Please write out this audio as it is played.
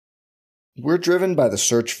We're driven by the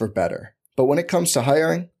search for better. But when it comes to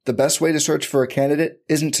hiring, the best way to search for a candidate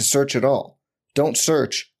isn't to search at all. Don't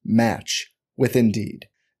search, match with Indeed.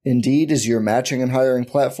 Indeed is your matching and hiring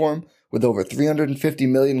platform with over 350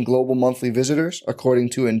 million global monthly visitors,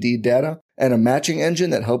 according to Indeed data, and a matching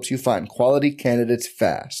engine that helps you find quality candidates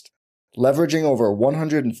fast. Leveraging over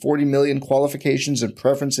 140 million qualifications and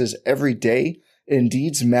preferences every day,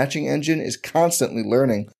 Indeed's matching engine is constantly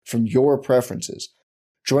learning from your preferences.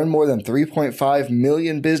 Join more than 3.5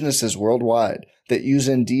 million businesses worldwide that use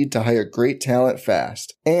Indeed to hire great talent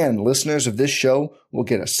fast. And listeners of this show will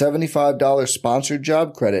get a $75 sponsored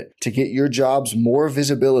job credit to get your jobs more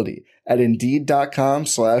visibility at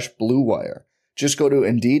Indeed.com/Blue Wire. Just go to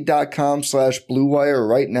Indeed.com/Blue Wire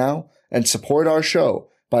right now and support our show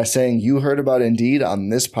by saying you heard about Indeed on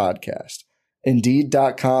this podcast.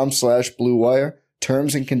 Indeed.com/Blue Wire.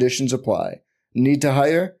 Terms and conditions apply. Need to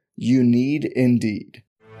hire? You need Indeed.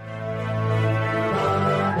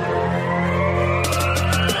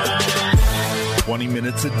 20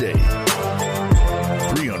 minutes a day,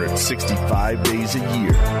 365 days a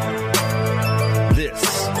year. This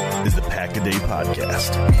is the Pack-A-Day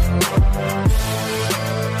Podcast.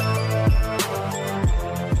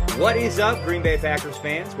 What is up, Green Bay Packers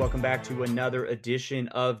fans? Welcome back to another edition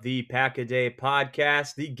of the Pack-A-Day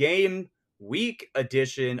Podcast, the game week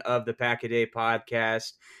edition of the Pack-A-Day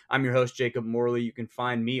Podcast. I'm your host, Jacob Morley. You can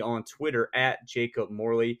find me on Twitter at Jacob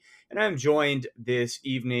Morley, and I'm joined this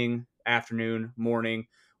evening, afternoon, morning,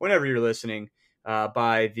 whenever you're listening,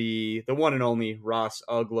 by the one and only Ross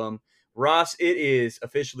Uglum. Ross, it is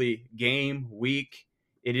officially game week.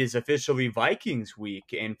 It is officially Vikings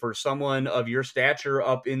week, and for someone of your stature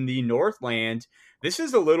up in the Northland, this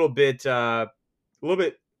is a little bit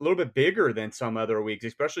bigger than some other weeks,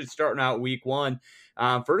 especially starting out week one.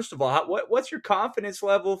 First of all, what's your confidence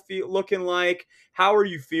level looking like? How are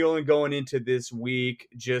you feeling going into this week?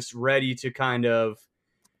 Just ready to kind of,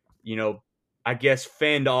 I guess,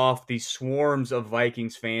 fend off these swarms of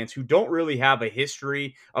Vikings fans who don't really have a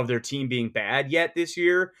history of their team being bad yet this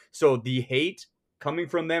year. So the hate coming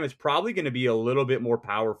from them is probably going to be a little bit more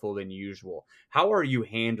powerful than usual. How are you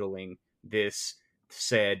handling this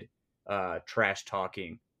said trash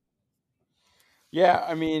talking? Yeah,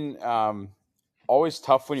 I mean, always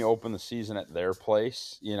tough when you open the season at their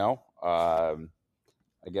place, I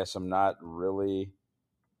guess I'm not really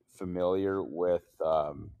familiar with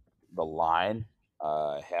the line.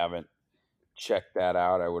 Haven't checked that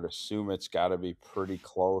out. I would assume it's got to be pretty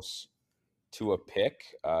close to a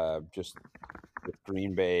pick, just with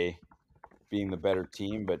Green Bay being the better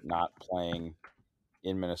team, but not playing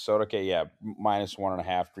in Minnesota. Okay, yeah,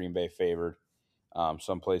 -1.5 Green Bay favored.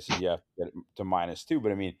 Some places you have to get it to -2,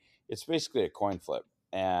 but I mean, it's basically a coin flip.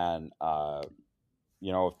 And,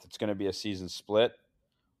 if it's going to be a season split,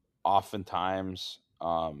 oftentimes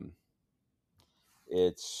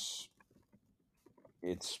it's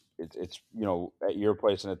at your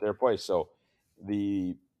place and at their place. So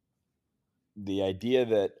the idea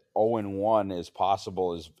that 0-1 is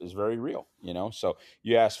possible is very real, So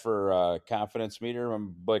you ask for a confidence meter,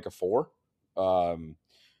 I'm like a 4.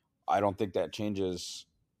 I don't think that changes,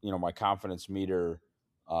 my confidence meter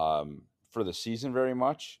for the season very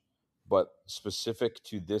much, but specific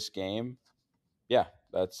to this game, yeah,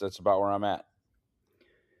 that's about where I'm at.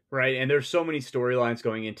 Right, and there's so many storylines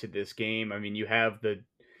going into this game. I mean, you have the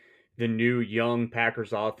new young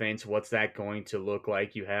Packers offense. What's that going to look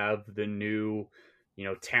like? You have the new,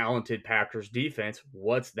 talented Packers defense.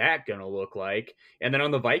 What's that going to look like? And then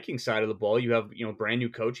on the Vikings side of the ball, you have, brand new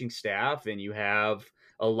coaching staff, and you have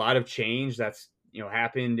a lot of change that's,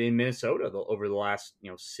 happened in Minnesota over the last,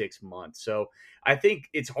 6 months. So I think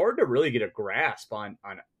it's hard to really get a grasp on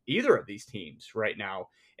either of these teams right now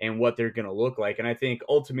and what they're going to look like. And I think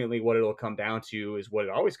ultimately what it'll come down to is what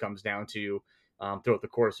it always comes down to throughout the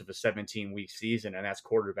course of a 17-week season, and that's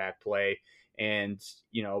quarterback play. And,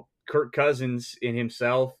 Kirk Cousins in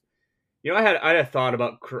himself, I had a thought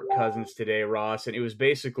about Kirk Cousins today, Ross, and it was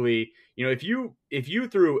basically, if you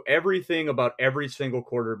threw everything about every single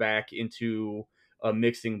quarterback into a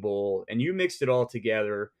mixing bowl and you mixed it all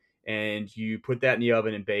together and you put that in the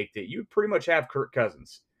oven and baked it, you pretty much have Kirk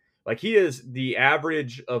Cousins. Like, he is the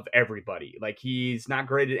average of everybody. Like, he's not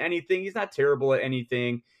great at anything. He's not terrible at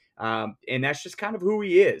anything. And that's just kind of who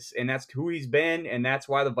he is. And that's who he's been. And that's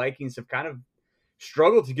why the Vikings have kind of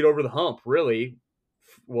struggled to get over the hump, really.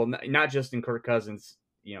 Well, not just in Kirk Cousins,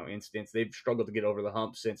 instance. They've struggled to get over the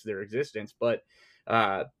hump since their existence. But,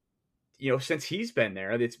 since he's been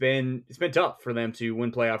there, it's been tough for them to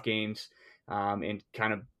win playoff games and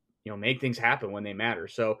kind of, make things happen when they matter.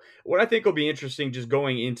 So what I think will be interesting just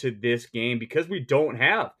going into this game, because we don't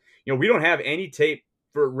have, we don't have any tape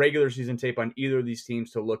for regular season tape on either of these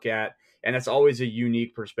teams to look at, and that's always a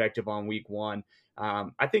unique perspective on week one.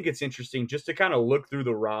 I think it's interesting just to kind of look through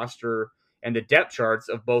the roster and the depth charts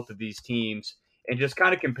of both of these teams and just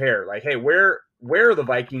kind of compare, like, hey, where are the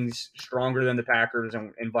Vikings stronger than the Packers,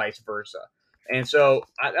 and vice versa. And so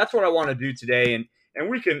that's what I want to do today, and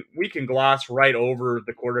we can gloss right over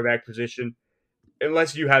the quarterback position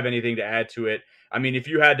unless you have anything to add to it. I mean, if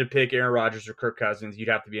you had to pick Aaron Rodgers or Kirk Cousins, you'd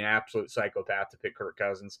have to be an absolute psychopath to pick Kirk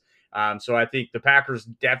Cousins. So I think the Packers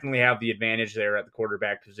definitely have the advantage there at the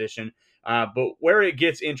quarterback position. But where it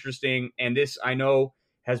gets interesting, and this I know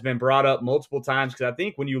has been brought up multiple times, because I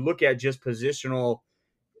think when you look at just positional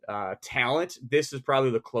talent, this is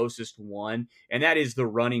probably the closest one, and that is the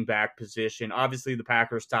running back position. Obviously, the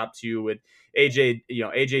Packers top two with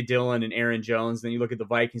AJ Dillon and Aaron Jones. Then you look at the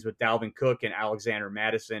Vikings with Dalvin Cook and Alexander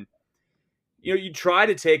Madison. You try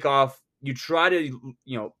to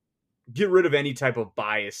get rid of any type of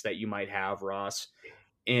bias that you might have, Ross.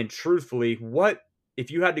 And truthfully, what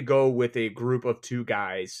if you had to go with a group of two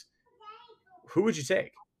guys? Who would you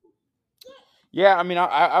take? Yeah, I mean,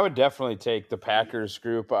 I would definitely take the Packers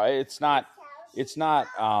group. It's not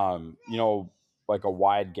like a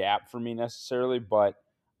wide gap for me necessarily, but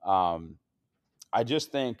I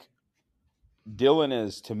just think Dylan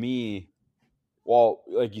is, to me, well,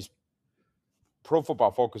 like, he's Pro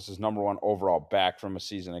Football Focus is number one overall back from a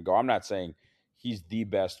season ago. I'm not saying he's the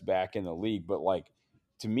best back in the league, but, like,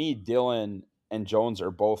 to me, Dylan and Jones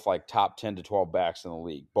are both like top 10 to 12 backs in the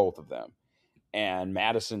league, both of them. And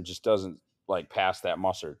Madison just doesn't like pass that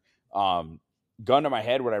muster. Gun to my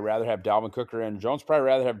head, would I rather have Dalvin Cook or Aaron Jones? Probably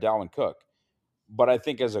rather have Dalvin Cook. But I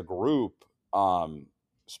think as a group,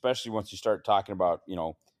 especially once you start talking about,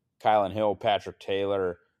 Kylan Hill, Patrick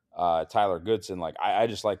Taylor, Tyler Goodson, like, I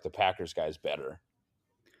just like the Packers guys better.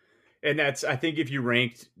 And I think if you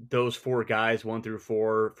ranked those four guys 1 through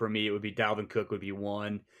 4, for me, it would be Dalvin Cook would be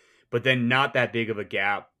 1, but then not that big of a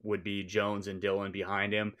gap would be Jones and Dillon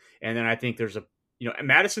behind him. And then I think there's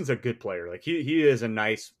Madison's a good player. Like, he is a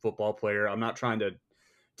nice football player. I'm not trying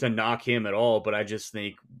to knock him at all, but I just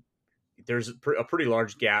think there's a pretty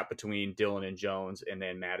large gap between Dillon and Jones and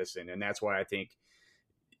then Madison. And that's why I think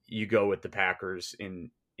you go with the Packers in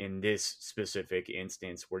this specific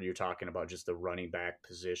instance where you're talking about just the running back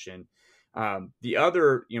position. The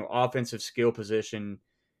other, offensive skill position,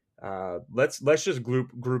 let's just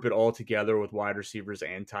group it all together with wide receivers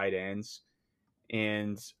and tight ends.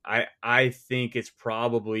 And I think it's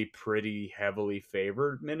probably pretty heavily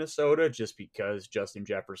favored Minnesota, just because Justin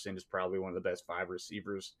Jefferson is probably one of the best 5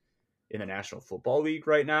 receivers in the National Football League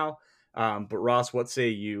right now. But Ross, what say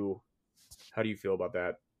you? How do you feel about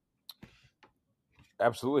that?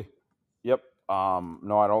 Absolutely. Yep.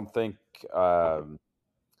 No, I don't think I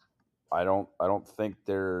don't think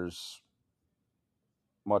there's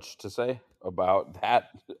much to say about that.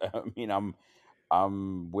 I mean,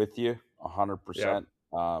 I'm with you 100%.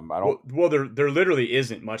 Well, there literally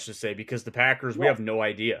isn't much to say, because the Packers, we have no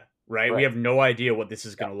idea, right? We have no idea what this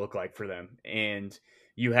is going to look like for them. And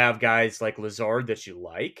you have guys like Lazard that you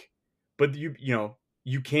like, but you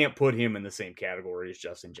can't put him in the same category as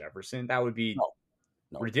Justin Jefferson. That would be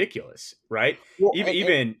ridiculous, right? Well,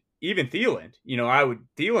 even Thielen,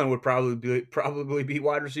 Thielen would probably be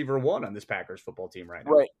wide receiver 1 on this Packers football team right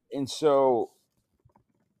now. Right. And so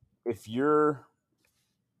if you're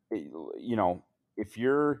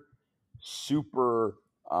super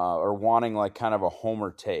or wanting like kind of a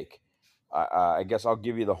homer take, I guess I'll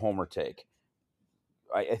give you the homer take.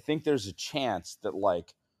 I think there's a chance that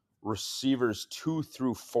like receivers 2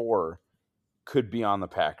 through 4 could be on the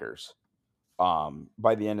Packers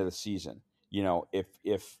by the end of the season. If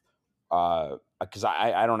because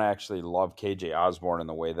I don't actually love KJ Osborne in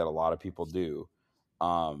the way that a lot of people do.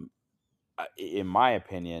 In my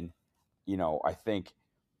opinion, I think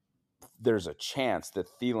there's a chance that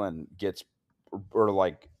Thielen gets or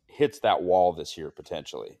like hits that wall this year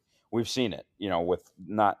potentially. We've seen it,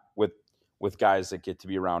 with guys that get to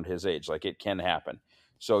be around his age. Like, it can happen.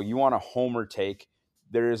 So you want a homer take.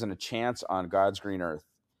 There isn't a chance on God's green earth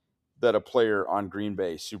that a player on Green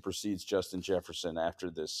Bay supersedes Justin Jefferson after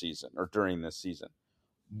this season or during this season.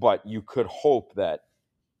 But you could hope that,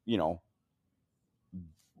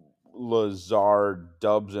 Lazard,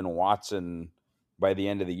 Dubs, and Watson by the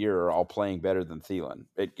end of the year are all playing better than Thielen.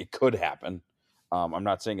 It could happen. I'm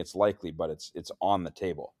not saying it's likely, but it's on the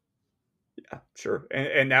table. Yeah, sure.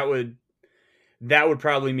 And that would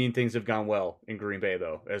probably mean things have gone well in Green Bay,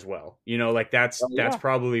 though, as well. That's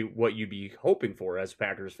probably what you'd be hoping for as a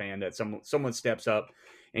Packers fan, that someone steps up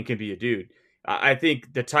and can be a dude. I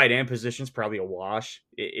think the tight end position is probably a wash,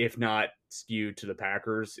 if not skewed to the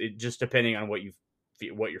Packers. It just depending on what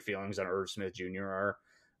your feelings on Irv Smith Jr. are.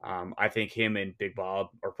 I think him and Big Bob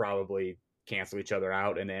are probably cancel each other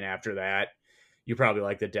out, and then after that, you probably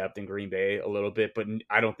like the depth in Green Bay a little bit. But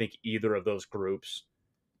I don't think either of those groups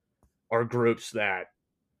are groups that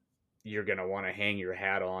you're going to want to hang your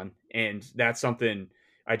hat on. And that's something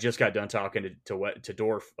I just got done talking to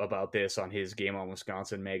Dorf about this on his Game on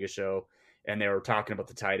Wisconsin mega show. And they were talking about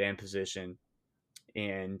the tight end position.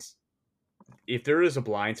 And if there is a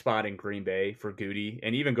blind spot in Green Bay for Goody,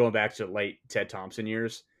 and even going back to late Ted Thompson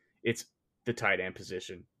years, it's the tight end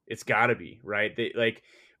position. It's got to be, right? They, like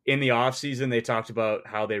in the offseason, they talked about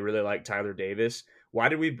how they really like Tyler Davis. Why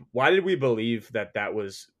did we believe that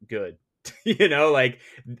was good? Like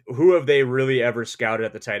who have they really ever scouted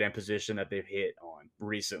at the tight end position that they've hit on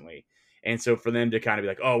recently? And so for them to kind of be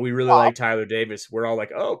like, oh, we really like Tyler Davis, we're all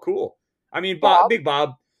like, oh, cool. I mean, Big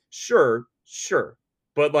Bob, sure.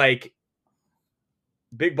 But like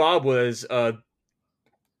Big Bob was a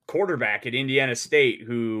quarterback at Indiana State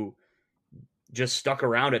who just stuck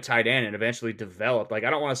around at tight end and eventually developed. Like, I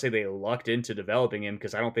don't want to say they lucked into developing him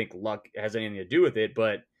because I don't think luck has anything to do with it,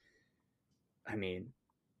 but I mean,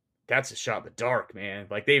 that's a shot in the dark, man.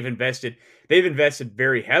 Like they've invested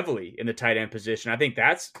very heavily in the tight end position. I think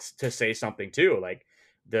that's to say something too. Like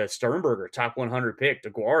the Sternberger top 100 pick,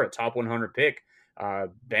 DeGuara top 100 pick,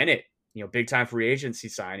 Bennett, big time free agency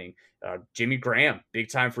signing, Jimmy Graham, big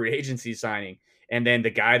time free agency signing, and then the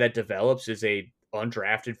guy that develops is a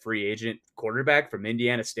undrafted free agent quarterback from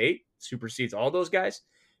Indiana State, supersedes all those guys.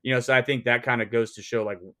 So I think that kind of goes to show,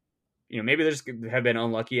 like, maybe they just have been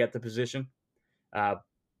unlucky at the position.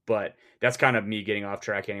 But that's kind of me getting off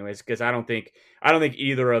track anyways, because I don't think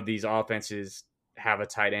either of these offenses have a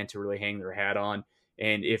tight end to really hang their hat on.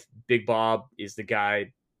 And if Big Bob is the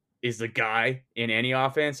guy in any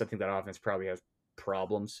offense, I think that offense probably has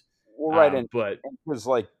problems. Well, right, but because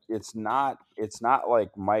like it's not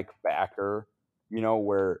like Mike Backer,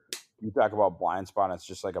 where you talk about blind spot, it's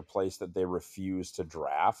just like a place that they refuse to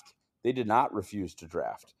draft. They did not refuse to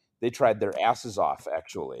draft. They tried their asses off,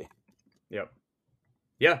 actually. Yep.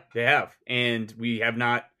 Yeah, they have. And we have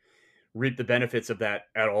not reaped the benefits of that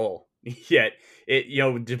at all yet.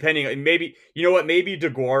 Depending, maybe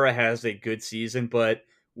DeGuara has a good season, but,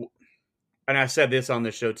 and I said this on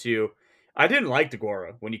the show too, I didn't like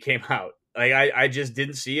DeGuara when he came out. Like, I just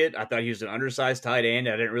didn't see it. I thought he was an undersized tight end.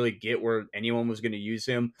 I didn't really get where anyone was going to use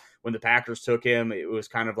him. When the Packers took him, it was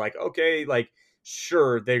kind of like, okay, like,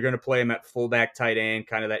 sure, they're going to play him at fullback tight end,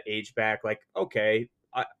 kind of that H back. Like, okay,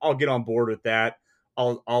 I'll get on board with that.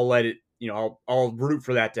 I'll let it, I'll root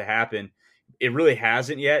for that to happen. It really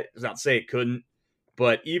hasn't yet. It's not to say it couldn't,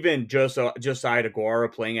 but even Josiah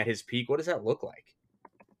DeGuara playing at his peak, what does that look like?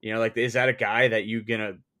 Like, is that a guy that you're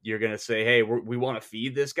gonna say, hey, we want to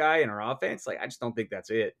feed this guy in our offense? Like, I just don't think that's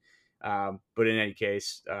it. But in any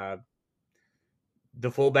case, the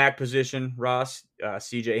fullback position, Ross,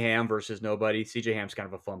 CJ Ham versus nobody. CJ Ham's kind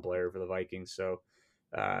of a fun player for the Vikings, so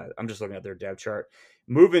I'm just looking at their depth chart.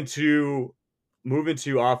 Moving to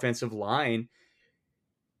offensive line.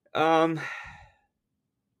 I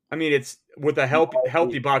mean, it's with a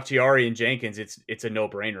healthy Bakhtiari and Jenkins, it's a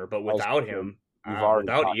no-brainer. But without him,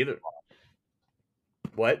 without either,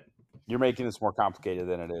 what? You're making this more complicated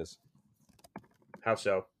than it is. How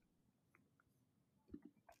so?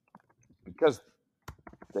 Because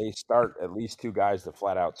they start at least two guys that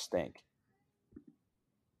flat out stink.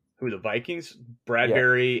 Who, the Vikings?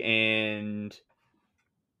 Bradbury and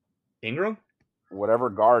Ingram? Whatever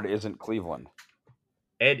guard isn't Cleveland.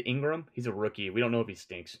 Ed Ingram? He's a rookie. We don't know if he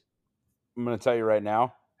stinks. I'm going to tell you right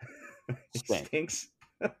now. Stinks.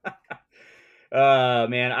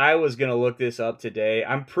 Man, I was going to look this up today.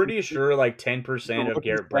 I'm pretty sure like 10% of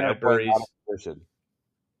Garrett Bradbury's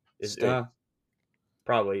is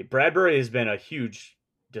probably. Bradbury has been a huge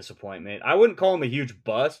disappointment. I wouldn't call him a huge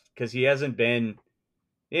bust because he hasn't been.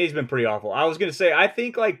 He's been pretty awful. I was going to say, I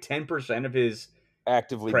think like 10% of his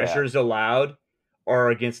actively pressures allowed are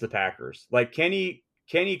against the Packers. Like Kenny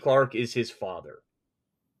Clark is his father.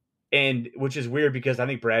 And which is weird because I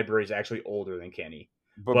think Bradbury is actually older than Kenny.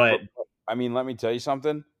 But I mean, let me tell you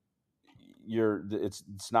something.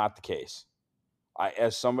 It's not the case.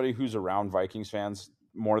 As somebody who's around Vikings fans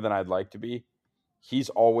more than I'd like to be, he's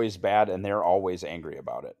always bad and they're always angry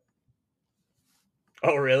about it.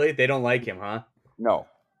 Oh, really? They don't like him, huh? No.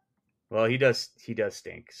 Well, he does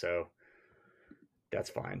stink, so that's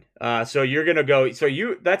fine. So you're going to go,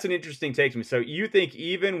 that's an interesting take to me. So you think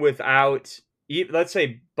even without, let's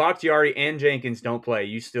say Bakhtiari and Jenkins don't play,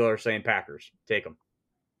 you still are saying Packers, take them.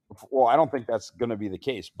 Well, I don't think that's going to be the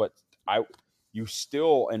case, but you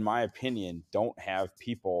still, in my opinion, don't have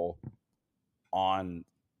people on,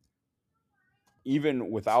 even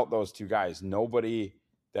without those two guys, nobody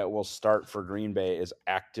that will start for Green Bay is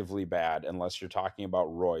actively bad unless you're talking about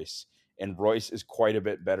Royce. And Royce is quite a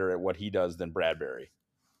bit better at what he does than Bradbury.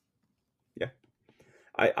 Yeah.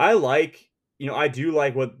 I like, I do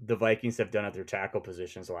like what the Vikings have done at their tackle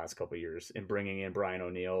positions the last couple of years in bringing in Brian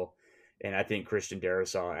O'Neill. And I think Christian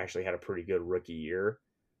Darrisaw actually had a pretty good rookie year.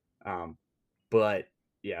 But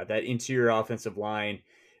yeah, that interior offensive line,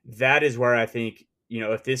 that is where I think,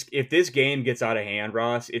 if this game gets out of hand,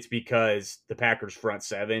 Ross, it's because the Packers front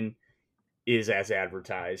seven is as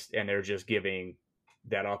advertised, and they're just giving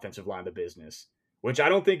that offensive line the business, which I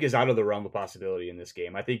don't think is out of the realm of possibility in this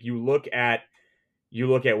game. I think you look at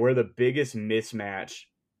where the biggest mismatch,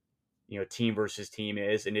 team versus team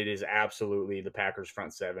is, and it is absolutely the Packers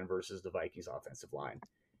front seven versus the Vikings offensive line.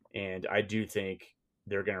 And I do think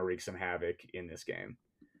they're going to wreak some havoc in this game.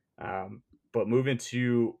 But moving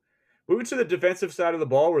to the defensive side of the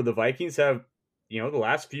ball, where the Vikings have, the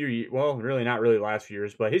last few years, well, really not really the last few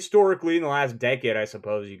years, but historically in the last decade, I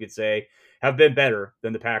suppose you could say, have been better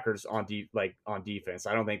than the Packers on defense.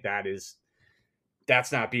 I don't think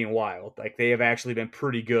that's not being wild. Like, they have actually been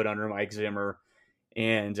pretty good under Mike Zimmer.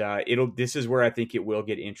 And this is where I think it will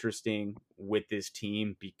get interesting with this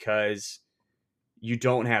team, because you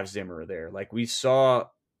don't have Zimmer there. Like, we saw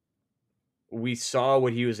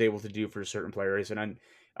what he was able to do for certain players. And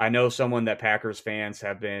I know someone that Packers fans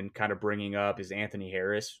have been kind of bringing up is Anthony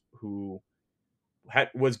Harris, who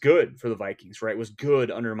was good for the Vikings, right? Was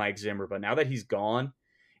good under Mike Zimmer. But now that he's gone,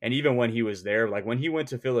 and even when he was there, like when he went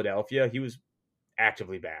to Philadelphia, he was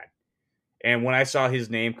actively bad. And when I saw his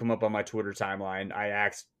name come up on my Twitter timeline, I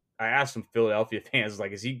asked some Philadelphia fans,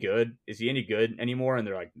 like, is he good? Is he any good anymore? And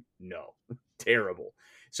they're like, no, terrible.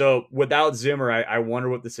 So without Zimmer, I wonder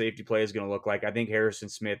what the safety play is going to look like. I think Harrison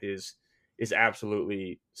Smith is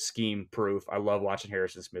absolutely scheme proof. I love watching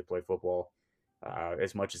Harrison Smith play football,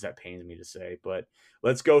 as much as that pains me to say. But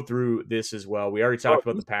let's go through this as well. We already talked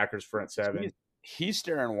about the Packers front seven. He's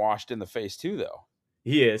staring washed in the face too, though.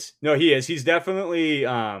 He is. No, he is. He's definitely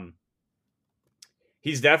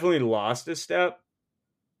lost a step,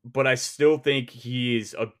 but I still think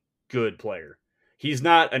he's a good player. He's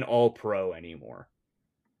not an all-pro anymore,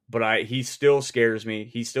 but he still scares me.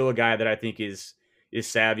 He's still a guy that I think is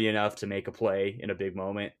savvy enough to make a play in a big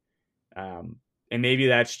moment. And maybe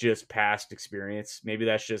that's just past experience. Maybe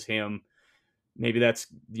that's just him. Maybe that's,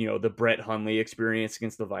 the Brett Hundley experience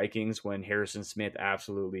against the Vikings when Harrison Smith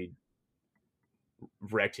absolutely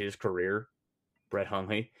wrecked his career. Brett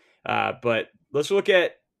Hundley. But let's look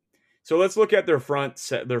at their front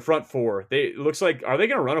four. It looks like, are they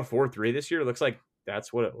going to run a 4-3 this year? It looks like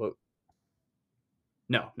that's what it looks.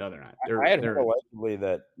 No, they're not. I had more likely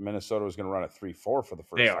that Minnesota was going to run a 3-4 for the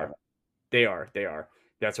first time. They are.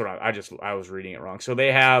 That's what I was reading it wrong. So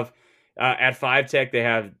they have at 5 tech, they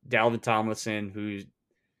have Dalvin Tomlinson, who,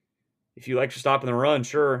 if you like stopping the run,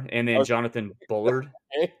 sure, and then Jonathan Bullard.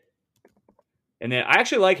 And then I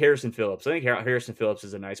actually like Harrison Phillips. I think Harrison Phillips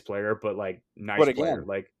is a nice player, but player,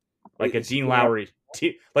 like a Dean Lowry,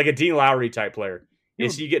 like a Dean Lowry type player.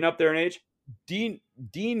 Is he getting up there in age? Dean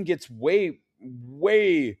gets way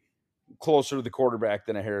closer to the quarterback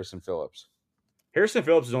than a Harrison Phillips. Harrison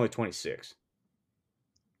Phillips is only 26.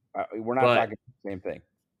 We're not talking the same thing.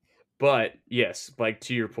 But yes, like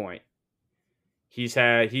to your point, he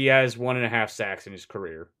has 1.5 sacks in his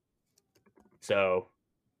career. So,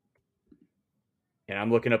 and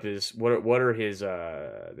I'm looking up his what are his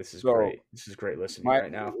this is great. This is great listening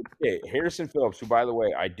right now. Okay, Harrison Phillips, who by the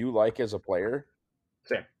way I do like as a player.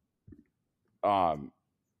 Same.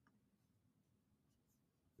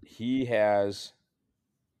 He has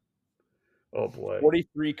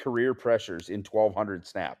 43 career pressures in 1,200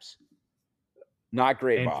 snaps. Not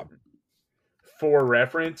great, and Bob. For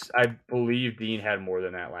reference, I believe Dean had more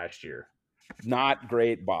than that last year. Not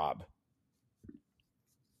great, Bob.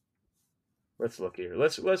 Let's look here.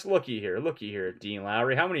 Let's looky here, Dean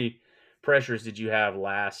Lowry. How many pressures did you have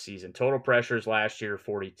last season? Total pressures last year,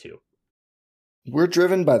 42. We're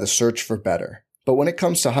driven by the search for better. But when it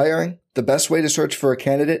comes to hiring, the best way to search for a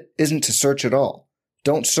candidate isn't to search at all.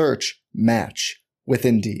 Don't search, match with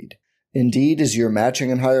Indeed. Indeed is your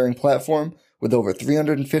matching and hiring platform with over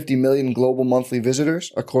 350 million global monthly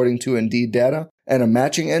visitors, according to Indeed data, and a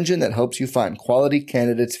matching engine that helps you find quality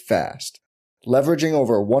candidates fast. Leveraging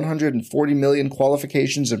over 140 million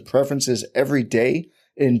qualifications and preferences every day,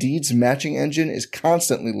 Indeed's matching engine is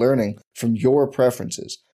constantly learning from your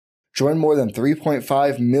preferences. Join more than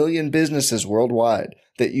 3.5 million businesses worldwide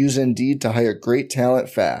that use Indeed to hire great talent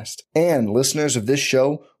fast. And listeners of this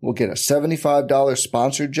show will get a $75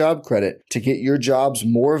 sponsored job credit to get your jobs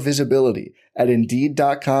more visibility at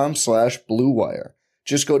Indeed.com/Blue Wire.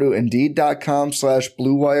 Just go to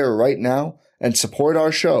Indeed.com/Blue Wire right now and support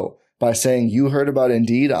our show by saying you heard about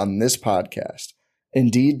Indeed on this podcast.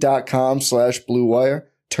 Indeed.com/Blue Wire.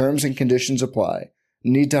 Terms and conditions apply.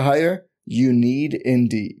 Need to hire? You need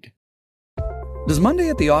Indeed. Does Monday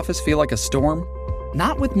at the office feel like a storm?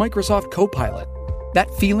 Not with Microsoft Copilot. That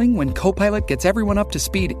feeling when Copilot gets everyone up to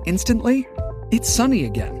speed instantly? It's sunny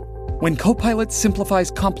again. When Copilot simplifies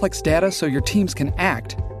complex data so your teams can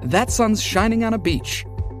act, that sun's shining on a beach.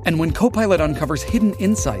 And when Copilot uncovers hidden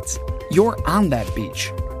insights, you're on that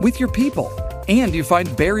beach with your people, and you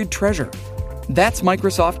find buried treasure. That's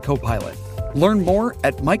Microsoft Copilot. Learn more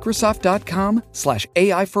at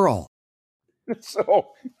Microsoft.com/AI for all. So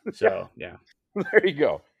yeah. There you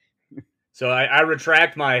go. So I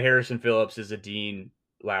retract my Harrison Phillips as a Dean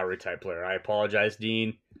Lowry type player. I apologize,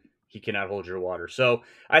 Dean. He cannot hold your water. So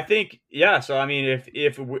I think, yeah. So I mean,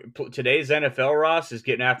 if today's NFL Ross is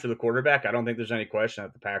getting after the quarterback, I don't think there's any question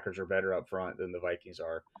that the Packers are better up front than the Vikings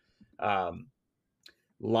are.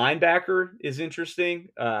 Linebacker is interesting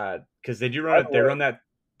because they do run. They run that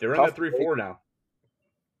 3-4 now.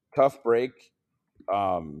 Tough break.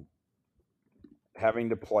 Having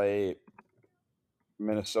to play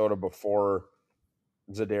Minnesota before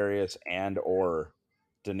Za'Darius and or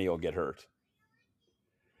Daniil get hurt.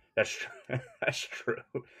 That's true.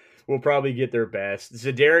 We'll probably get their best.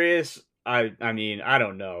 Za'Darius, I mean, I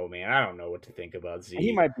don't know, man. I don't know what to think about Z.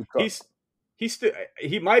 He might be cooked.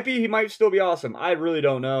 He might still be awesome. I really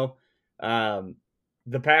don't know. The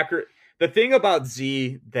thing about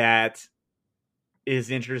Z that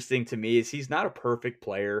is interesting to me is he's not a perfect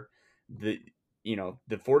player. The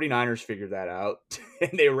 49ers figured that out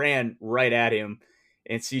and they ran right at him,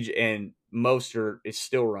 and Mostert is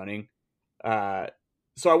still running.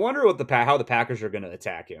 So I wonder how the Packers are going to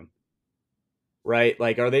attack him. Right?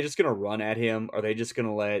 Like, are they just going to run at him? Are they just going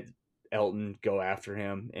to let Elton go after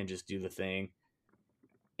him and just do the thing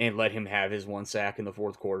and let him have his one sack in the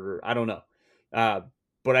fourth quarter? I don't know.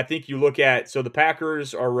 But I think you look at, so the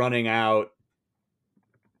Packers are running out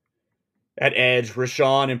at edge,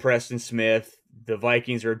 Rashawn and Preston Smith. The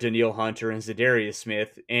Vikings are Daniil Hunter and Za'Darius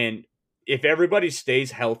Smith. And if everybody stays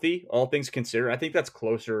healthy, all things considered, I think that's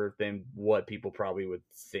closer than what people probably would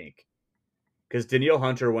think. Because Daniil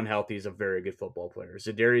Hunter, when healthy, is a very good football player.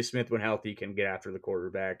 Za'Darius Smith, when healthy, can get after the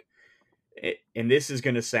quarterback. And this is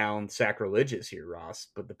going to sound sacrilegious here, Ross,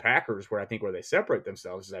 but the Packers, where they separate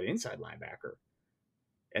themselves, is that inside linebacker.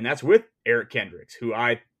 And that's with Eric Kendricks, who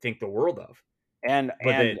I think the world of.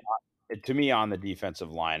 To me, on the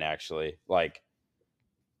defensive line, actually, I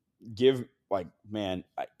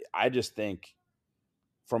just think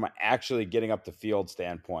from actually getting up the field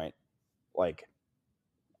standpoint, like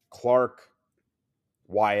Clark,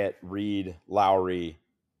 Wyatt, Reed, Lowry,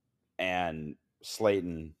 and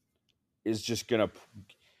Slayton is just going to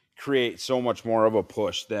create so much more of a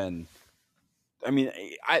push than – I mean,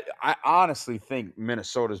 I honestly think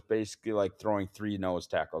Minnesota's basically like throwing 3 nose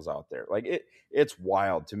tackles out there. Like, it's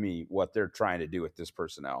wild to me what they're trying to do with this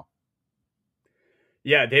personnel.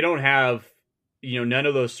 Yeah, they don't have – none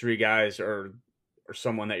of those 3 guys are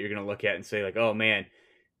someone that you're going to look at and say, like, oh, man,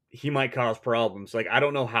 he might cause problems. Like, I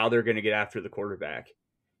don't know how they're going to get after the quarterback.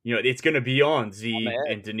 It's going to be on Z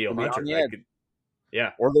and Daniil Hunter.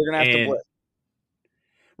 Yeah. Or they're going to have to blitz.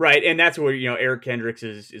 Right, and that's where Eric Kendricks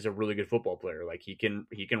is a really good football player. Like he can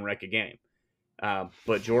wreck a game,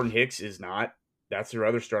 but Jordan Hicks is not. That's their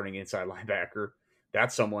other starting inside linebacker.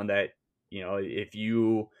 That's someone that if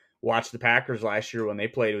you watch the Packers last year when they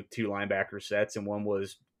played with 2 linebacker sets and one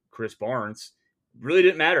was Chris Barnes, really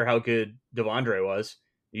didn't matter how good Devondre was.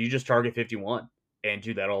 You just target 51 and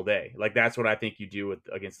do that all day. Like that's what I think you do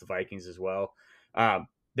against the Vikings as well.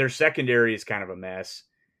 Their secondary is kind of a mess.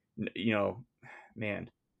 Man.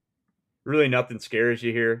 Really nothing scares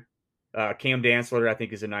you here. Cam Dantzler, I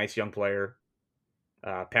think, is a nice young player.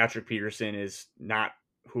 Patrick Peterson is not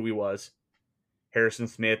who he was. Harrison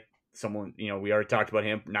Smith, someone, we already talked about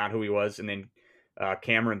him, not who he was. And then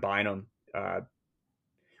Cameron Bynum,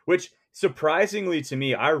 which surprisingly to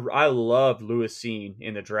me, I loved Lewis Seen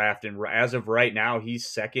in the draft. And as of right now, he's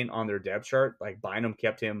second on their depth chart. Like Bynum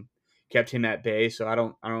kept him at bay. So I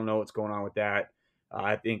don't know what's going on with that.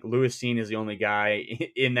 I think Lewis Seen is the only guy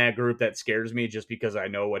in that group that scares me just because I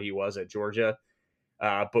know what he was at Georgia.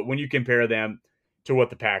 But when you compare them to what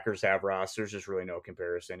the Packers have, Ross, there's just really no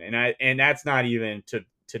comparison. And that's not even to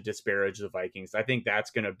disparage the Vikings. I think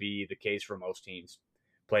that's going to be the case for most teams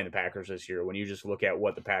playing the Packers this year. When you just look at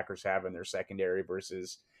what the Packers have in their secondary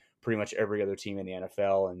versus pretty much every other team in the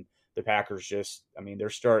NFL, and the Packers just, I mean, their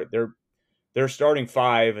starting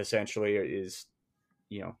five essentially is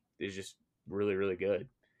just really, really good.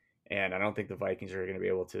 And I don't think the Vikings are going to be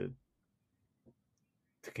able to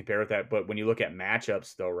compare with that. But when you look at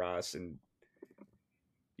matchups, though, Ross, and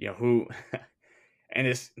who, and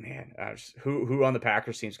this man, who on the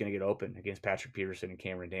Packers team is going to get open against Patrick Peterson and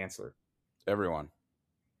Cameron Dantzler? Everyone.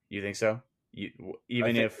 You think so?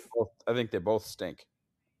 I think they both stink.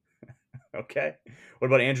 Okay. What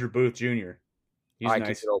about Andrew Booth Jr.? I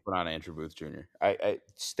nice. Keep it open on Andrew Booth Jr. I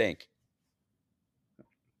stink.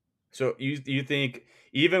 So you think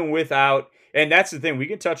even without, and that's the thing, we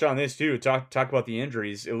can touch on this too, talk about the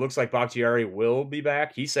injuries. It looks like Bakhtiari will be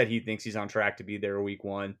back. He said he thinks he's on track to be there week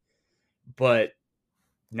 1. But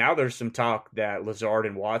now there's some talk that Lazard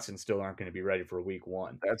and Watson still aren't going to be ready for week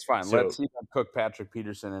 1. That's fine. So, let's see them cook Patrick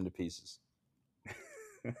Peterson into pieces.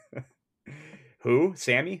 Who?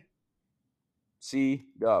 Sammy?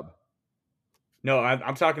 C-Dub. No,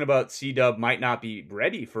 I'm talking about C-Dub might not be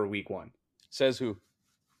ready for week 1. Says who?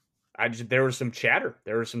 There was some chatter.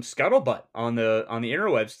 There was some scuttlebutt on the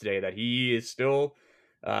interwebs today that he is still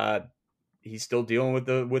he's still dealing with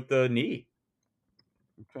the knee.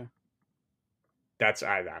 Okay. That's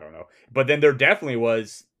I don't know. But then there definitely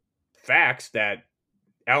was facts that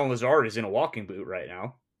Allen Lazard is in a walking boot right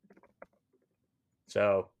now.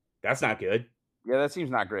 So that's not good. Yeah, that seems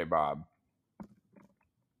not great, Bob.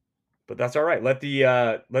 But that's all right. Let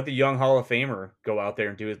the young Hall of Famer go out there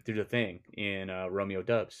and do the thing in Romeo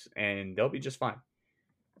Dubs, and they'll be just fine.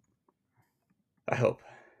 I hope.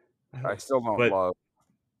 I still don't love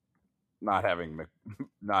not having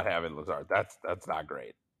Lazard. That's not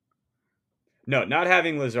great. No, not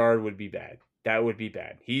having Lazard would be bad. That would be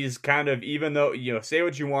bad. He's kind of, even though say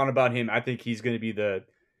what you want about him, I think he's going to be the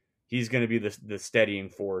steadying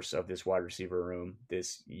force of this wide receiver room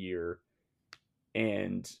this year,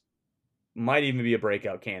 and might even be a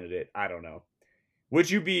breakout candidate. I don't know. Would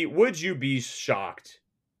you be shocked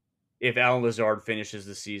if Allen Lazard finishes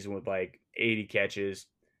the season with like 80 catches,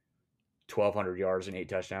 1,200 yards, and 8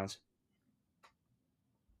 touchdowns?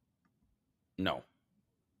 No.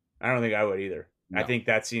 I don't think I would either. No. I think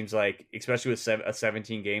that seems like, especially with a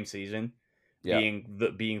 17-game season, being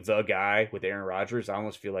the guy with Aaron Rodgers, I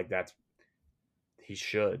almost feel like he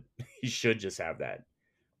should just have that.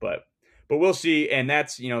 But we'll see, and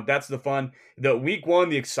that's the fun. The week 1,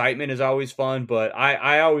 the excitement is always fun, but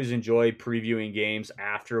I always enjoy previewing games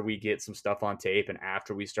after we get some stuff on tape and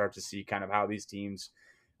after we start to see kind of how these teams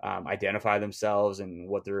identify themselves and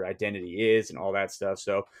what their identity is and all that stuff.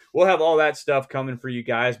 So we'll have all that stuff coming for you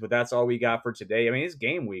guys, but that's all we got for today. I mean, it's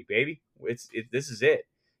game week, baby. This is it.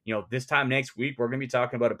 This time next week, we're going to be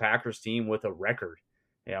talking about a Packers team with a record,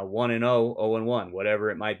 1-0, 0-1, whatever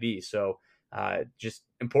it might be. So just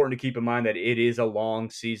important to keep in mind that it is a long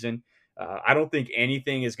season. I don't think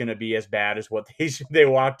anything is going to be as bad as what they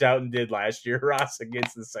walked out and did last year, Ross,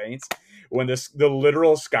 against the Saints, when the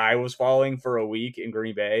literal sky was falling for a week in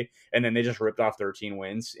Green Bay, and then they just ripped off 13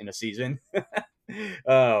 wins in a season.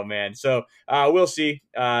 Oh, man. So we'll see.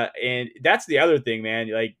 And that's the other thing,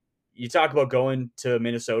 man. Like, you talk about going to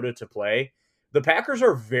Minnesota to play. The Packers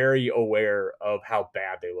are very aware of how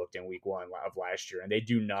bad they looked in week 1 of last year, and they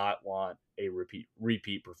do not want a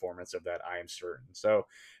repeat performance of that, I am certain. So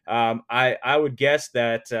I would guess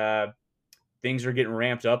that things are getting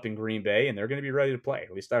ramped up in Green Bay, and they're going to be ready to play.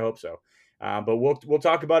 At least I hope so. But we'll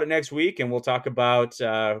talk about it next week, and we'll talk about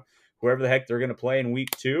whoever the heck they're going to play in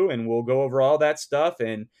week 2, and we'll go over all that stuff.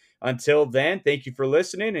 And until then, thank you for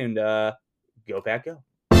listening, and go Pack Go.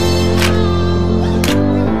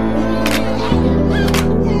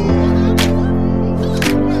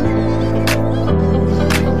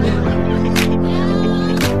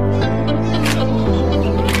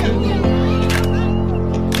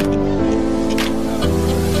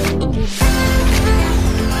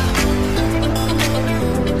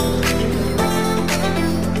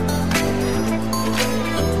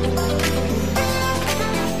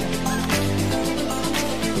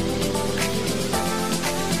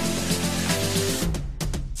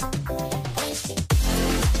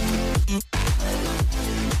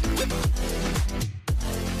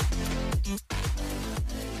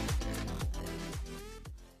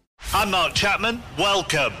 I'm Mark Chapman.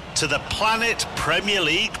 Welcome to the Planet Premier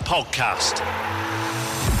League podcast.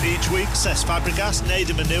 Each week, Cesc Fabregas,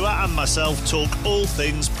 Nader Manua and myself talk all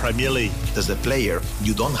things Premier League. As a player,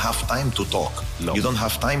 you don't have time to talk. No. You don't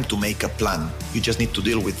have time to make a plan. You just need to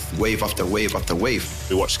deal with wave after wave after wave.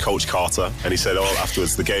 We watched Coach Carter and he said,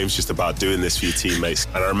 afterwards, the game's just about doing this for your teammates.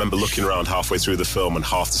 And I remember looking around halfway through the film and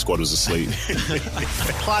half the squad was asleep.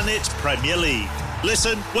 Planet Premier League.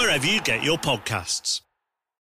 Listen wherever you get your podcasts.